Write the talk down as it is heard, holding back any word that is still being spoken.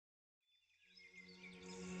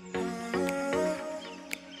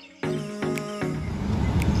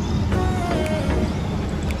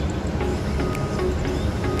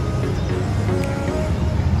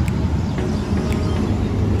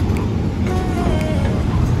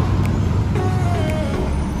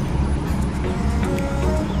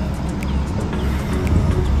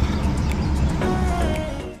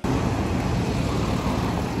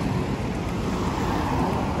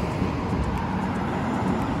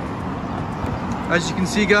As you can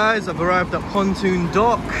see, guys, I've arrived at Pontoon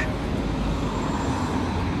Dock.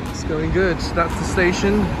 It's going good. That's the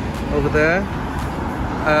station over there.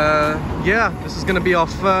 Yeah, this is gonna be our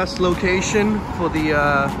first location for the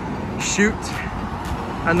shoot,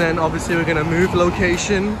 and then obviously we're gonna move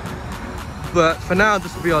location. But for now,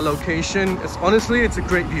 this will be our location. Honestly, it's a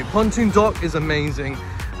great view. Pontoon Dock is amazing,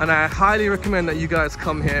 and I highly recommend that you guys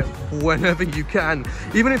come here whenever you can.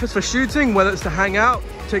 Even if it's for shooting, whether it's to hang out,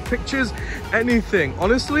 take pictures, anything.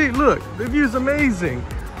 Honestly, look, the view is amazing.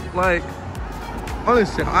 Like,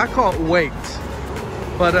 honestly, I can't wait.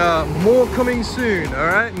 But more coming soon, all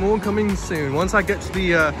right? More coming soon. Once I get to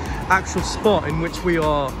the actual spot in which we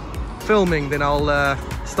are filming, then I'll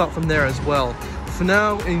start from there as well. For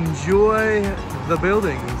now, enjoy the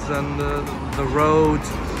buildings and the road,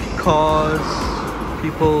 cars,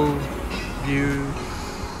 people, views,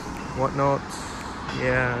 whatnot.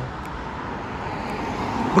 Yeah.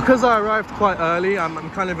 Because I arrived quite early, I'm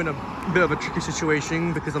kind of in a bit of a tricky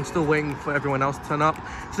situation because I'm still waiting for everyone else to turn up.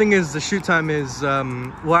 The thing is, the shoot time is,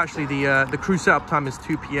 well, actually the crew setup time is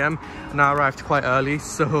 2 PM, and I arrived quite early.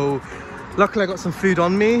 So luckily I got some food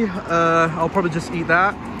on me. I'll probably just eat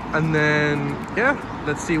that, and then, yeah,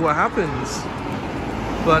 let's see what happens.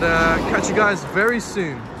 But catch you guys very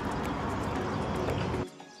soon.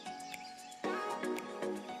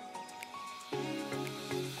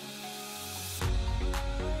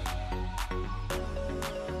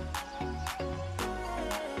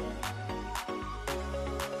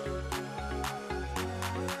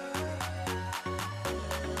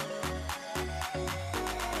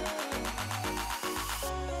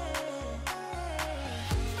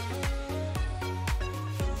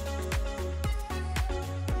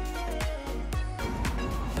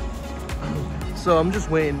 So I'm just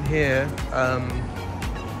waiting here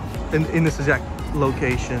in this exact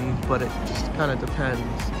location, but it just kind of depends.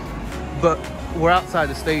 But we're outside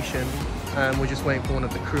the station and we're just waiting for one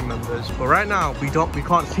of the crew members. But right now we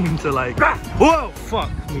can't seem to like. Whoa! Fuck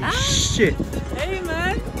me! Shit! Hey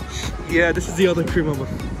man! Yeah, this is the other crew member.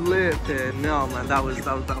 Flipping! No man, that was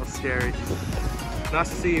scary. Nice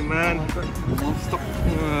to see you, man. Oh, Stop.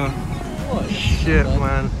 what? Shit,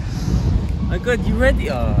 man. My God, you ready?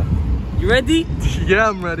 You ready? Yeah,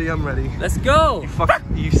 I'm ready. Let's go!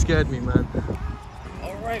 You scared me, man.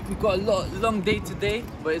 Alright, we've got a long day today,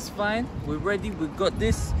 but it's fine. We're ready, we've got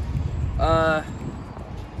this. And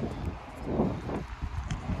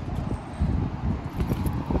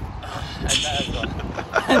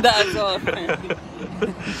that's all.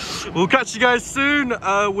 We'll catch you guys soon.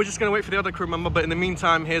 We're just gonna wait for the other crew member, but in the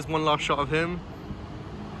meantime, here's one last shot of him.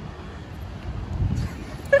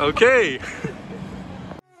 Okay.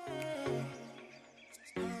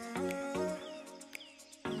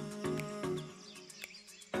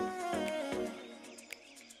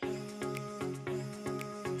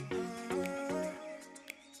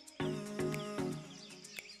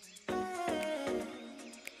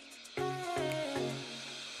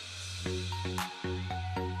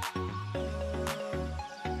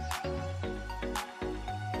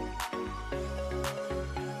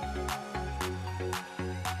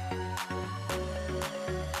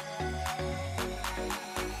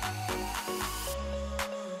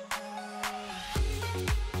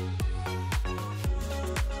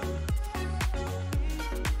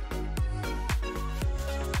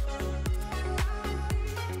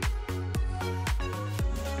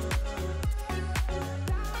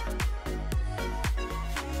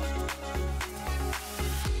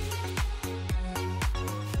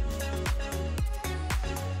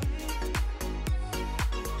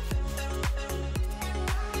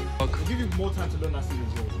 I'll give you more time to learn that scene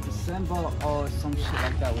as well. December or some shit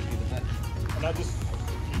like that would be the best. And I just...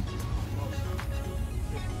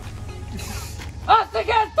 Us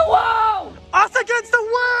against the wall! Us against the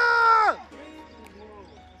world!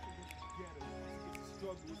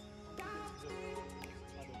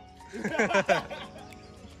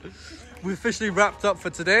 We officially wrapped up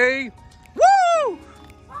for today. Woo!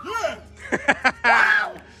 Yeah!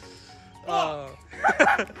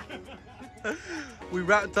 We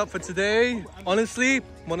wrapped up for today. Honestly,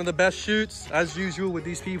 one of the best shoots as usual with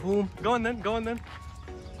these people. Go on then.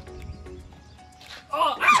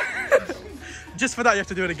 Oh. Just for that, you have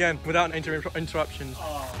to do it again without interruptions.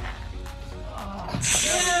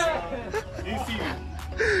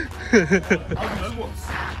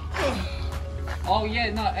 Oh yeah,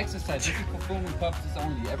 no, exercise. This is performing purposes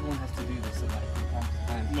only. Everyone has to do this at like from time to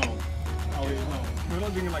time. No. Oh wait, no. We're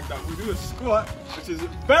not doing it like that. We do a squat, which is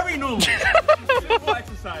very normal. Simple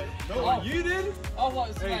exercise. No, what you did? Oh, what?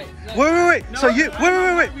 It's Hey. like, Wait. No, So you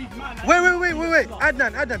no, wait.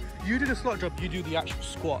 man, Adnan. You do the slot job. You do the actual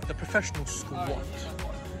squat, the professional squat.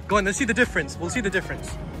 Go on. Let's see the difference. We'll see the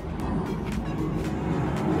difference.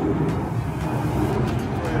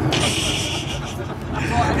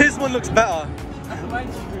 His one looks better.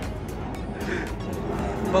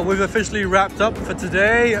 But we've officially wrapped up for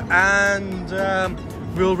today, and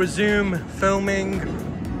we'll resume filming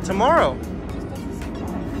tomorrow.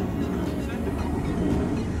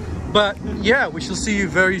 But yeah, we shall see you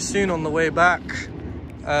very soon on the way back.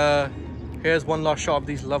 Here's one last shot of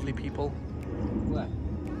these lovely people.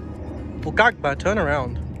 Well, Gagba, turn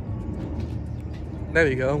around. There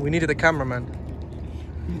we go. We needed a cameraman.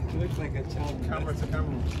 looks like a child. Camera to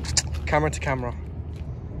camera. Camera to camera.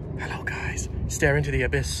 Hello, guys. Stare into the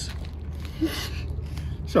abyss.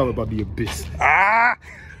 Shout about the abyss. Ah!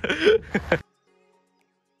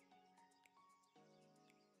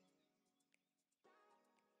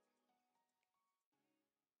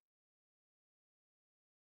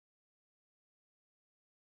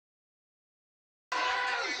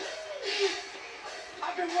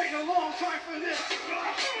 I've been waiting a long time for this.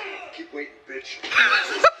 Keep waiting, bitch.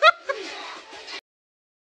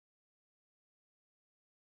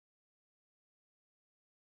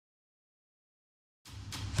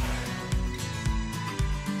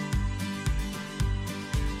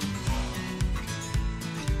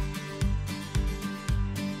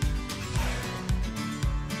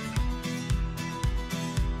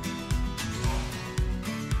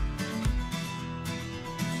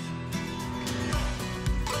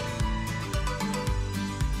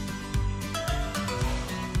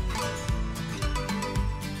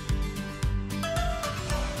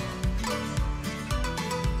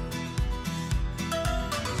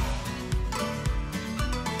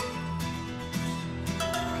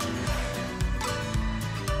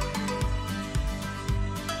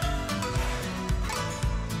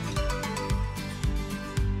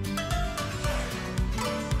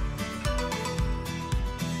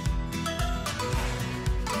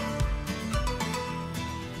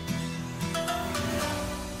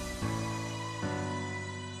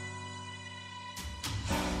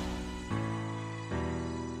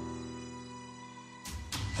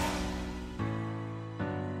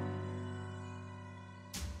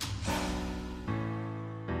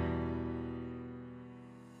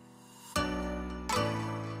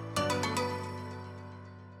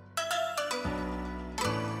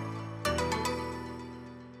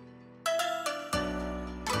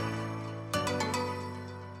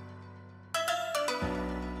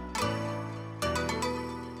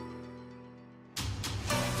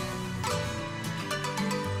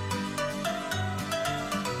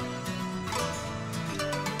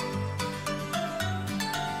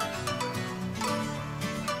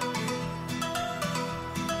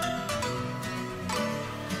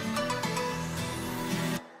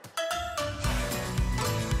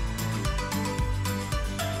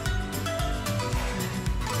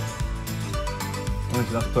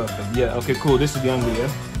 That's perfect. Yeah, okay, cool. This is the angle,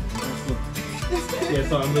 yeah? Yeah,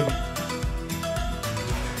 so I'm with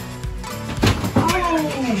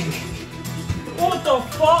What the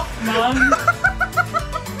fuck, man?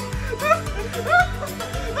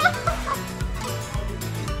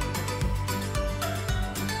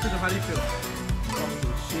 How do you feel?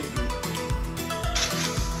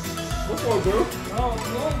 What's wrong, bro? Oh,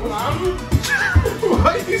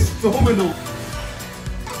 Why are you storming all?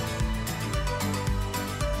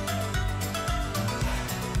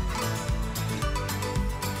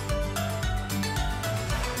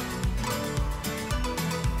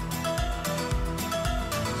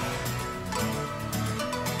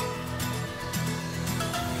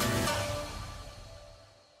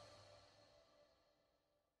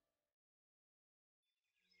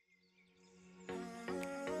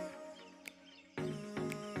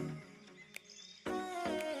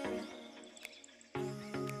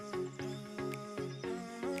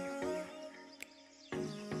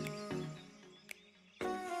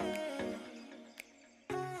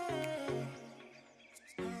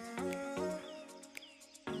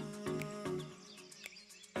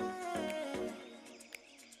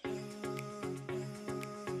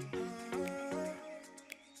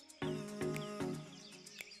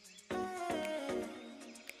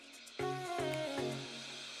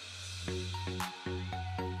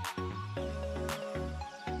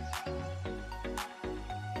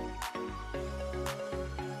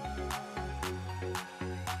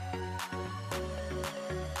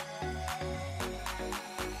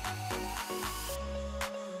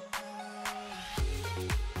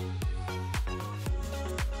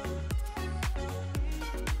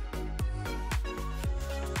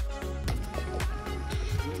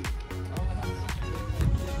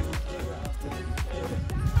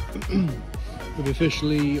 We've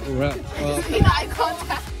officially wrapped up.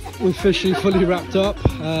 We're officially fully wrapped up.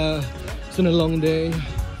 It's been a long day,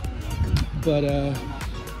 but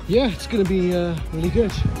yeah, it's gonna be really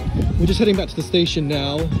good. We're just heading back to the station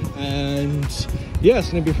now, and yeah, it's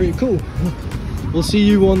gonna be pretty cool. We'll see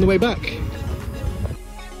you on the way back.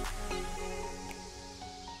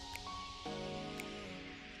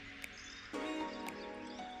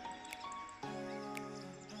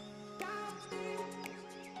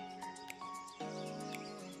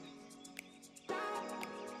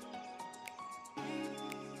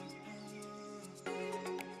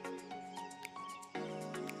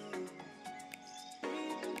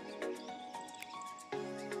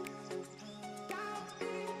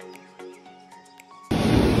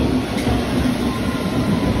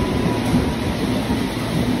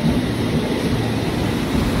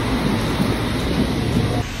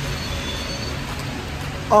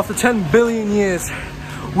 After 10 billion years,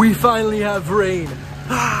 we finally have rain.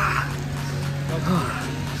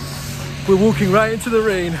 We're walking right into the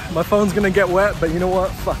rain. My phone's gonna get wet, but you know what?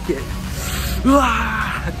 Fuck it.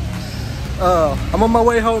 I'm on my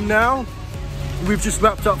way home now. We've just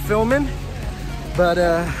wrapped up filming, but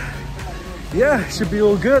yeah, it should be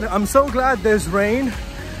all good. I'm so glad there's rain.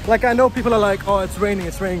 Like, I know people are like, oh, it's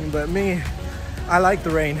raining, but me, I like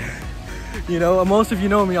the rain. You know, most of you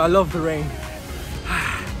know me, I love the rain.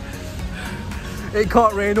 It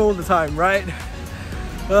can't rain all the time, right?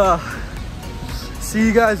 See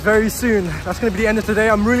you guys very soon. That's gonna be the end of today.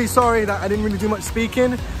 I'm really sorry that I didn't really do much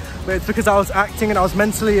speaking, but it's because I was acting and I was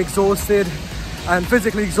mentally exhausted and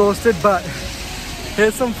physically exhausted, but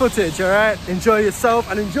here's some footage, all right? Enjoy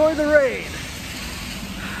yourself and enjoy the rain.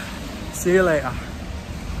 See you later.